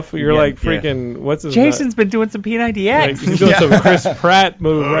getting buff. You're like freaking. What's his? Jason's been doing some P90X. Like, he's doing some Chris Pratt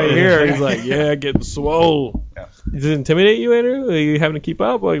move right here. He's like, getting swole. Yeah. Does it intimidate you, Andrew? Are you having to keep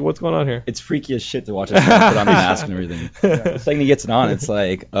up? Like, what's going on here? It's freaky as shit to watch us put on the mask and everything. The second he gets it on, it's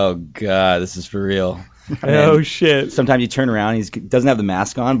like, oh god, this is for real. Oh shit. Sometimes you turn around, he doesn't have the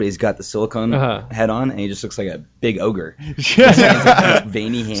mask on, but he's got the silicone Uh-huh. head on, and he just looks like a big ogre.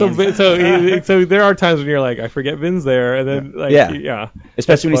 Veiny hands. So there are times when you're like, I forget Vin's there, and then like Yeah.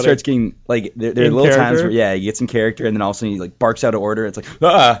 Especially when he funny. starts getting like there are In little times character? where he gets in character, and then all of a sudden he like barks out of order. It's like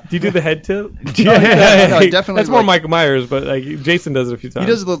ah. Do you do the head tilt? No, definitely. That's more like, Mike Myers, but like Jason does it a few times.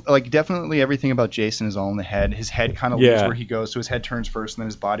 He does like definitely everything about Jason is all in the head. His head kind of leads Yeah. where he goes, so his head turns first, and then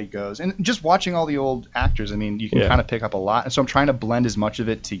his body goes. And just watching all the old actors, I mean, you can Yeah. kind of pick up a lot. And so I'm trying to blend as much of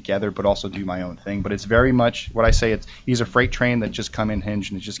it together, but also do my own thing. But it's very much what I say. He's a freight train that just come in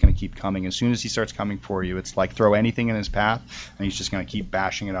hinged, and it's just going to keep coming. As soon as he starts coming for you, it's like throw anything in his path, and he's just going to keep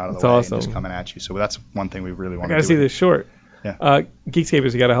bashing it out of the That's way awesome. and just coming at you. So that's one thing we really I want to gotta do. see with this short. Yeah.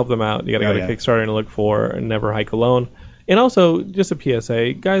 Geekscapists, you gotta help them out. You gotta Oh, go to yeah. Kickstarter and look for Never Hike Alone. And also, just a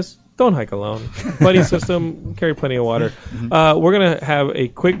PSA, guys, don't hike alone. Buddy system, carry plenty of water. We're gonna have a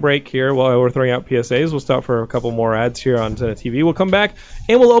quick break here while we're throwing out PSAs. We'll stop for a couple more ads here on Zenith TV. We'll come back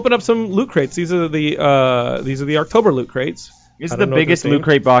and we'll open up some loot crates. These are the October loot crates. It's I the don't know if biggest you've loot seen.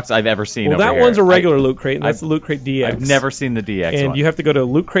 crate box I've ever seen. Well, over that here. one's a regular loot crate, and that's the Loot Crate DX. I've never seen the DX And one. you have to go to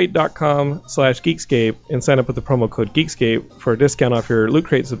lootcrate.com/Geekscape and sign up with the promo code Geekscape for a discount off your Loot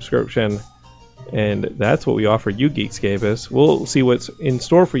Crate subscription. And that's what we offer you, Geekscapists. We'll see what's in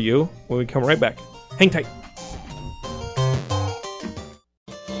store for you when we come right back. Hang tight.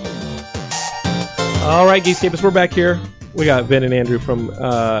 All right, Geekscapists, we're back here. We got Vin and Andrew from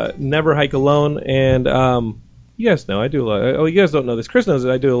Never Hike Alone, and you guys know I do a lot. Oh, you guys don't know this. Chris knows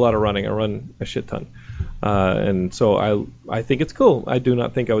that I do a lot of running. I run a shit ton, and so I think it's cool. I do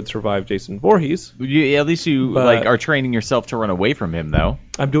not think I would survive Jason Voorhees. At least you But- like are training yourself to run away from him, though.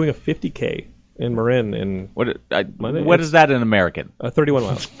 I'm doing a 50K in Marin in What Monday, what it's- is that in American? 31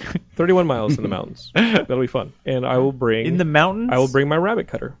 miles. 31 miles in the mountains. That'll be fun. And I will bring In the mountains? I will bring my rabbit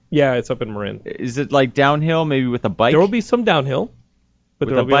cutter. Yeah, it's up in Marin. Is it like downhill, maybe with a bike? There will be some downhill, but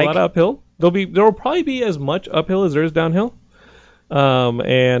With there a will be a bike? lot of uphill. There will probably be as much uphill as there is downhill.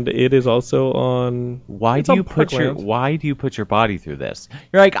 And it is also on. Why it's do on you put your body through this?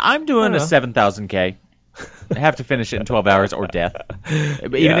 You're like, I'm doing a 7,000K. I have to finish it in 12 hours or death.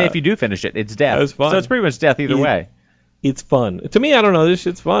 But even Yeah. if you do finish it, it's death. That's fun. So it's pretty much death either way. It's fun. To me, I don't know. This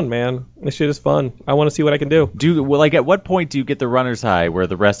shit's fun, man. This shit is fun. I want to see what I can do. At what point do you get the runner's high where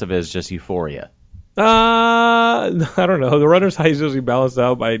the rest of it is just euphoria? I don't know. The runner's high is usually balanced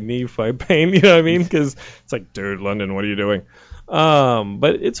out by knee fight pain. You know what I mean? Because it's like, dude, London, what are you doing?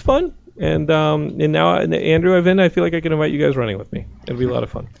 But it's fun. And now, Andrew, I feel like I can invite you guys running with me. It'll be a lot of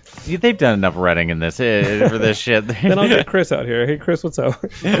fun. They've done enough running in this for this shit. Then I'll get Chris out here. Hey, Chris, what's up?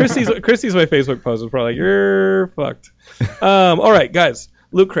 Chris sees my Facebook post. Is probably like, you're fucked. All right, guys.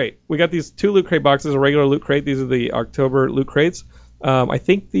 Loot Crate. We got these 2 Loot Crate boxes, a regular Loot Crate. These are the October Loot Crates. I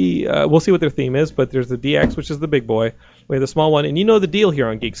think we'll see what their theme is, but there's the DX, which is the big boy. We have the small one, and you know the deal here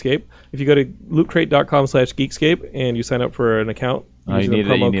on Geekscape. If you go to lootcrate.com/Geekscape and you sign up for an account, you using the need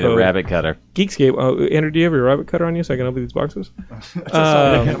promo a code rabbit cutter. Geekscape. Andrew, do you have your rabbit cutter on you so I can open these boxes?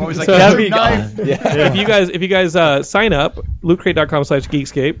 I'm always like, so- "That'd be knife." if you guys sign up,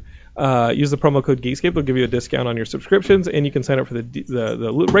 lootcrate.com/Geekscape, use the promo code Geekscape. They'll give you a discount on your subscriptions, and you can sign up for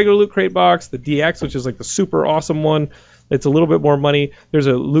the regular Loot Crate box, the DX, which is like the super awesome one. It's a little bit more money. There's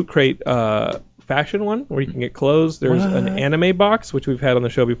a Loot Crate fashion one where you can get clothes. There's an anime box, which we've had on the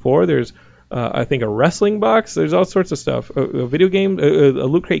show before. There's I think a wrestling box. There's all sorts of stuff. A video game, a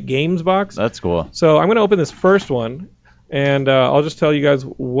Loot Crate games box. That's cool. So I'm going to open this first one, and I'll just tell you guys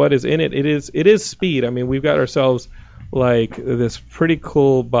what is in it. It is speed. I mean, we've got ourselves like this pretty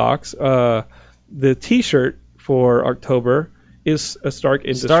cool box. The T-shirt for October is a Stark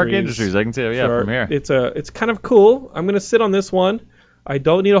Industries. Stark Industries, I can see it, yeah, shirt. from here. It's kind of cool. I'm going to sit on this one. I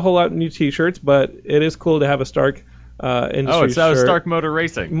don't need a whole lot of new T-shirts, but it is cool to have a Stark Industries Oh, it's shirt. Stark Motor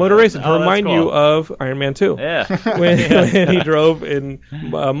Racing. Motor Racing to Oh, that's remind cool. you of Iron Man 2. Yeah. when he drove in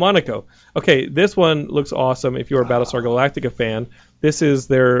Monaco. Okay, this one looks awesome if you're a Battlestar Galactica fan. This is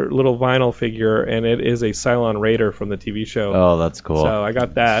their little vinyl figure, and it is a Cylon Raider from the TV show. Oh, that's cool. So I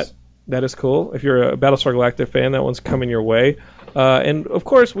got that. That is cool. If you're a Battlestar Galactica fan, that one's coming your way. And of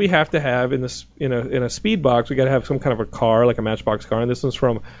course, we have to have in a speed box, we got to have some kind of a car, like a Matchbox car. And this one's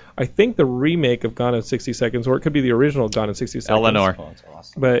from, I think, the remake of Gone in 60 Seconds, or it could be the original Gone in 60 Seconds. Eleanor.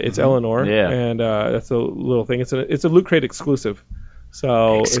 But it's Eleanor, Yeah. and that's a little thing. It's a Loot Crate exclusive.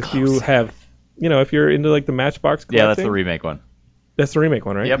 So if you have, if you're into like the Matchbox collecting, Yeah, that's the remake one. that's the remake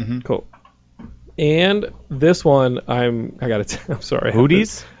one, right? Yep. Cool. And this one, I'm sorry.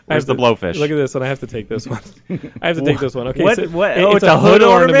 Hooties? Where's the blowfish? Look at this, and I have to take this one. I have to take this one. Okay. What- so what- oh, it's a hood hood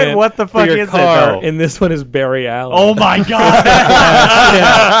ornament? What the for fuck your is it, car, though? and this one is Barry Allen. Oh my god!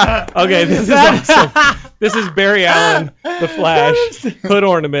 Okay, this is awesome. This is Barry Allen, the Flash, hood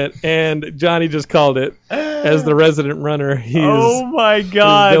ornament, and Johnny just called it as the resident runner. Oh my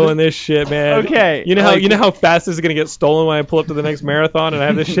God! He's doing this shit, man. Okay, you know how fast this is gonna get stolen when I pull up to the next marathon and I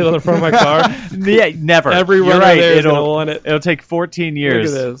have this shit on the front of my car. Yeah, never. Every You're runner right. there is gonna want it. It'll take 14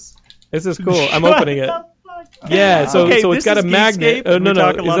 years. Look at this. This is cool. I'm opening it. Yeah, so it's got a magnet. Geekscape? No,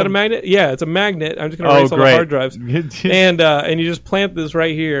 is that a magnet? Yeah, it's a magnet. I'm just gonna erase all the hard drives. And you just plant this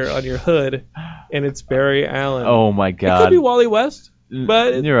right here on your hood, and it's Barry Allen. Oh my God! It could be Wally West,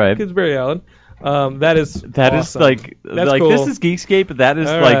 but you're right. It's Barry Allen. That is awesome. Like That's like cool. this is Geekscape. That is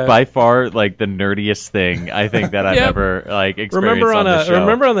All like right. by far like the nerdiest thing I think that I've Yep. ever like experienced on the show.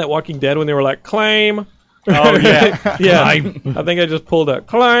 Remember on that Walking Dead when they were like claim. Oh yeah, Yeah. I think I just pulled a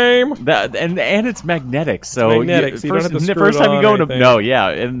claim. That and it's magnetic, so Magnetic, so you don't have to the screw first it time on you go or into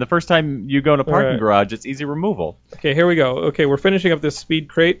anything. and the first time you go in a parking Alright. garage, it's easy removal. Okay, here we go. Okay, we're finishing up this speed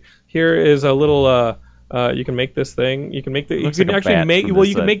crate. Here is a little. You can make this thing. You can make the. You Looks can like a actually bat make. from Well, this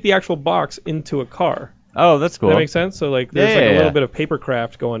you can side. make the actual box into a car. Oh, that's cool. Does that make sense? So like, there's like Yeah. a little bit of paper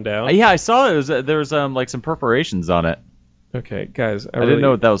craft going down. Yeah, I saw it. There was like some perforations on it. Okay, guys. I didn't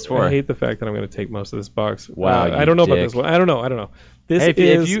know what that was for. I hate the fact that I'm going to take most of this box. Wow, I you don't know about dick. this one. I don't know. This Hey, if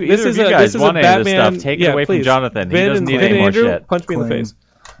is you- this either is of you a guys this is want a any of this Batman. stuff, take it away from please. Jonathan. He Vin doesn't and, need Vin any and more Andrew, shit. punch me in the Claim.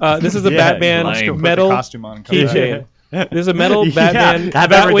 face. This is a Yeah, Batman lame. Go put metal the costume on and come back. keychain. This is a metal Yeah, Batman have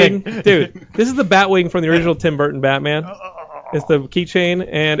Batwing. everything. Dude, this is the Batwing from the original Tim Burton Batman. It's the keychain,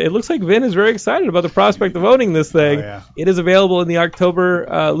 and it looks like Vin is very excited about the prospect of owning this thing. Oh, yeah. It is available in the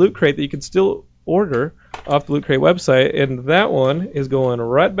October Loot Crate that you can still order off the Loot Crate website, and that one is going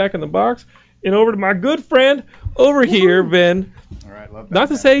right back in the box and over to my good friend over here, Vin. All right, love that. Not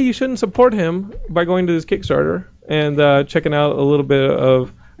to say you shouldn't support him by going to his Kickstarter and checking out a little bit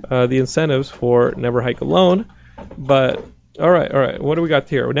of the incentives for Never Hike Alone, but all right. What do we got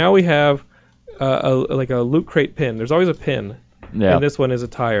here? Now we have like a Loot Crate pin. There's always a pin, Yeah. and this one is a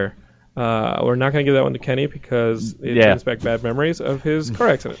tire. We're not going to give that one to Kenny because it brings back bad memories of his car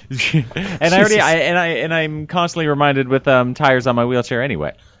accident. and I'm constantly reminded with tires on my wheelchair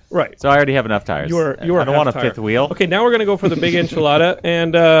anyway. Right. So I already have enough tires. You are I don't want a half fifth tire. wheel. Okay, now we're gonna go for the big enchilada,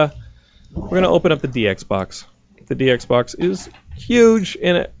 and we're gonna open up the DX box. The DX box is huge,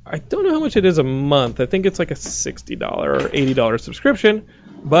 and I don't know how much it is a month. I think it's like a $60 or $80 subscription,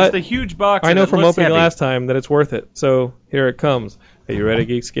 but It's the huge box. I and know it from looks opening heavy. last time that it's worth it. So here it comes. Are you ready,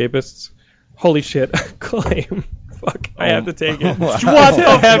 Geekscapists? Holy shit! Claim. Fuck! I have to take it. What the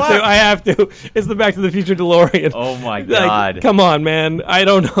I have to. It's the Back to the Future DeLorean. Oh my Like, God. come on, man. I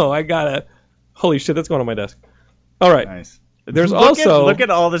don't know. I gotta. Holy shit! That's going on my desk. All right. Nice. There's look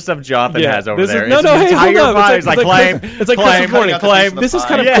at all the stuff Jonathan has over this is- there. No, It's no, an hey, entire hold up. pie. It's like claim, it's like claim, Christmas morning. claim. This is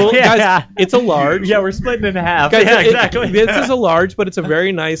kind of Yeah, cool, yeah. guys. It's a large. Yeah, we're splitting in half. Guys, Yeah, exactly. This is a large, but it's a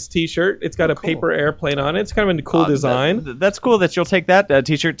very nice T-shirt. It's got a paper airplane on it. It's kind of a cool design. That's cool that you'll take that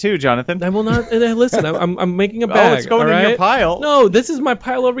T-shirt too, Jonathan. I will not. Listen, I'm making a Oh, bag. it's going all in your right? pile. No, this is my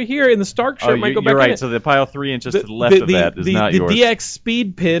pile over here, and the Stark shirt might go back you're right. in it. So the pile 3 inches to the left of that is not the yours. DX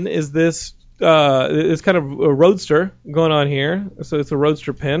Speed pin is this. It's kind of a roadster going on here. So it's a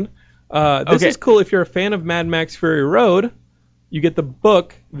roadster pin. This Okay. is cool if you're a fan of Mad Max Fury Road. You get the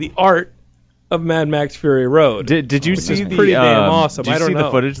book, the art of Mad Max Fury Road. Did you Which see is the pretty damn awesome. Did you I don't see know. the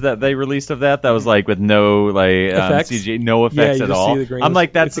footage that they released of that? That was like with no Effects? CG, no Yeah, effects you at just all. see the green. I'm like,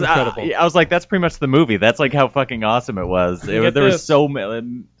 It's that's incredible. I was like, that's pretty much the movie. That's like how fucking awesome it was. Get There was this. there's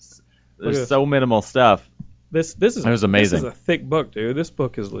this. so minimal stuff. This is It was amazing. This is a thick book, dude. This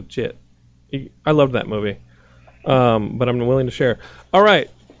book is legit. I loved that movie, but I'm willing to share. All right,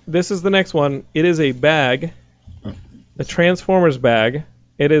 this is the next one. It is a bag, a Transformers bag.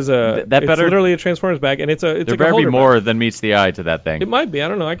 It is a. That it's better- literally a Transformers bag, and it's There like a better be holder more bag. than meets the eye to that thing. It might be. I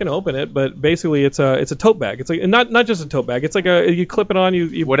don't know. I can open it, but basically it's a tote bag. It's like not just a tote bag. It's like you clip it on.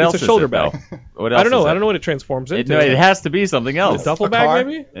 You What it's else a is shoulder it, though? bag. What else I don't know. is I don't know what it transforms It, into. no, it has to be something a else. duffel A bag, car?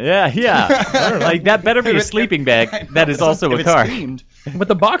 maybe. Yeah. Like that better be a sleeping bag that is also if a it's car. themed. But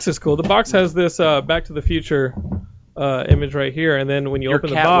the box is cool. The box has this Back to the Future image right here, and then when you Your open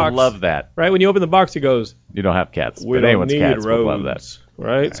cat the box, will love that. right? When you open the box, he goes, You don't have cats, "We but don't anyone's need cats roads." will love that.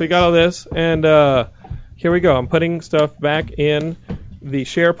 Right? So you got all this, and here we go. I'm putting stuff back in the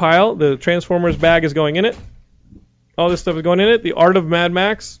share pile. The Transformers bag is going in it. All this stuff is going in it. The Art of Mad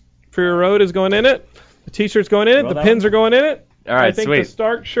Max Fury Road is going in it. The T-shirt's going in it. The pins are going in it. All right, I think sweet. the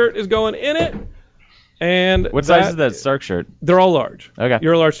Stark shirt is going in it. And What size is that Stark shirt? They're all large. Okay.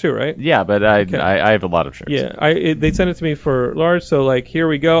 You're a large too, right? Yeah, but I have a lot of shirts. Yeah, they sent it to me for large, so like here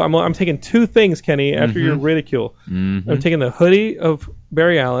we go. I'm taking two things, Kenny. After your ridicule, I'm taking the hoodie of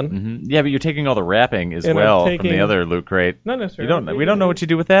Barry Allen. Yeah, but you're taking all the wrapping as And I'm well from taking- the other Loot Crate. Not necessarily. We don't know what you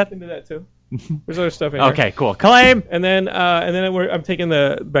do with that. Into that too. There's other stuff in there. Okay, cool. Claim. And then I'm taking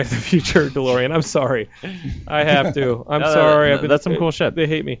the Back to the Future DeLorean. I'm sorry, I have to. I'm sorry. That's some cool shit. They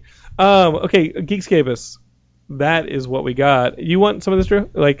hate me. Okay, Geekscapists. That is what we got. You want some of this, Drew?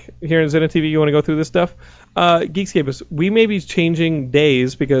 Like here in Zenith TV, you want to go through this stuff? Geekscapists, we may be changing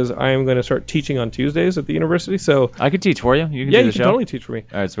days because I am going to start teaching on Tuesdays at the university. So I could teach for you. You can yeah, do the you show. can totally teach for me.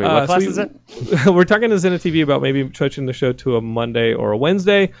 All right, sweet. What class is it? We're talking to Zenith TV about maybe switching the show to a Monday or a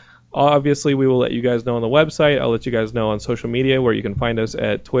Wednesday. Obviously, we will let you guys know on the website. I'll let you guys know on social media where you can find us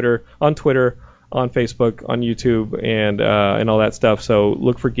on Twitter, on Facebook, on YouTube, and all that stuff. So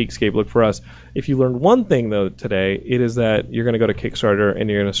look for Geekscape, look for us. If you learned one thing though today, it is that you're going to go to Kickstarter and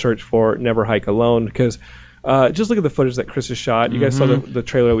you're going to search for Never Hike Alone because just look at the footage that Chris has shot. You guys saw the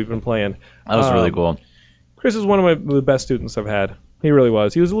trailer we've been playing. That was really cool. Chris is one of the best students I've had. He really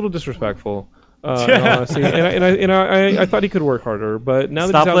was. He was a little disrespectful. In all honesty. And I thought he could work harder, but now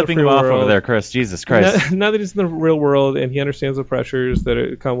that Stop he's out in the flipping free him off world, over there, Chris. Jesus Christ. now that he's in the real world and he understands the pressures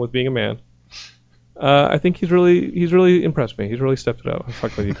that come with being a man, I think he's really impressed me. He's really stepped it up. I'm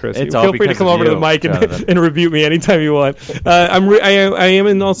fucking with you, Chris. It's Feel all free to because come of over to the you, mic Jonathan. and rebuke me anytime you want. I am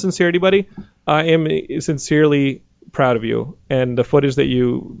in all sincerity, buddy. I am sincerely proud of you and the footage that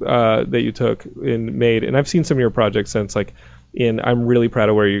you took and made. And I've seen some of your projects since, like, I'm really proud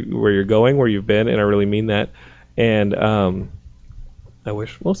of where you're going, where you've been, and I really mean that. And I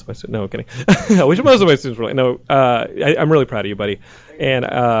wish most of my students. No, I'm kidding. I wish most of my students were like. No, I'm really proud of you, buddy.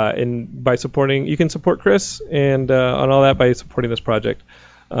 And by supporting, you can support Chris and on all that by supporting this project,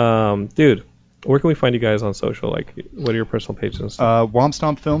 dude. Where can we find you guys on social? Like, what are your personal pages? Womp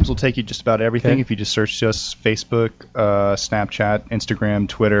Stomp Films will take you just about everything. Okay. If you just search just Facebook, Snapchat, Instagram,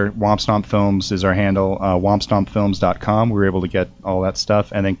 Twitter. Womp Stomp Films is our handle. WompStompFilms.com. We were able to get all that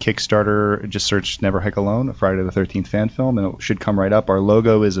stuff. And then Kickstarter, just search Never Hike Alone, a Friday the 13th fan film, and it should come right up. Our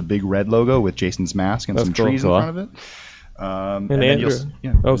logo is a big red logo with Jason's mask and That's some cool. trees Cool. in front of it. and then Andrew.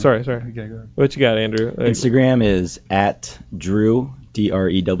 Oh, sorry. Okay, go ahead. What you got, Andrew? Instagram is at Drew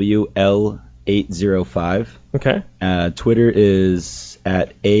DREWL805. Okay. Twitter is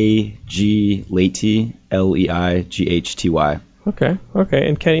at AGLeighty LEIGHTY. Okay.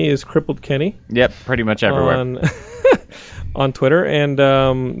 And Kenny is Crippled Kenny. Yep, pretty much everywhere. On Twitter, and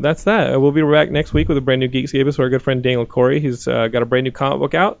that's that. We'll be back next week with a brand new Geekscape with our good friend Daniel Corey. He's got a brand new comic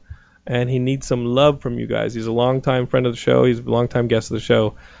book out, and he needs some love from you guys. He's a longtime friend of the show. He's a longtime guest of the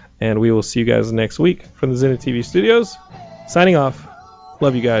show, and we will see you guys next week from the Zenith TV studios. Signing off.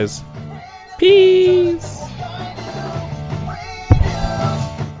 Love you guys. Peace.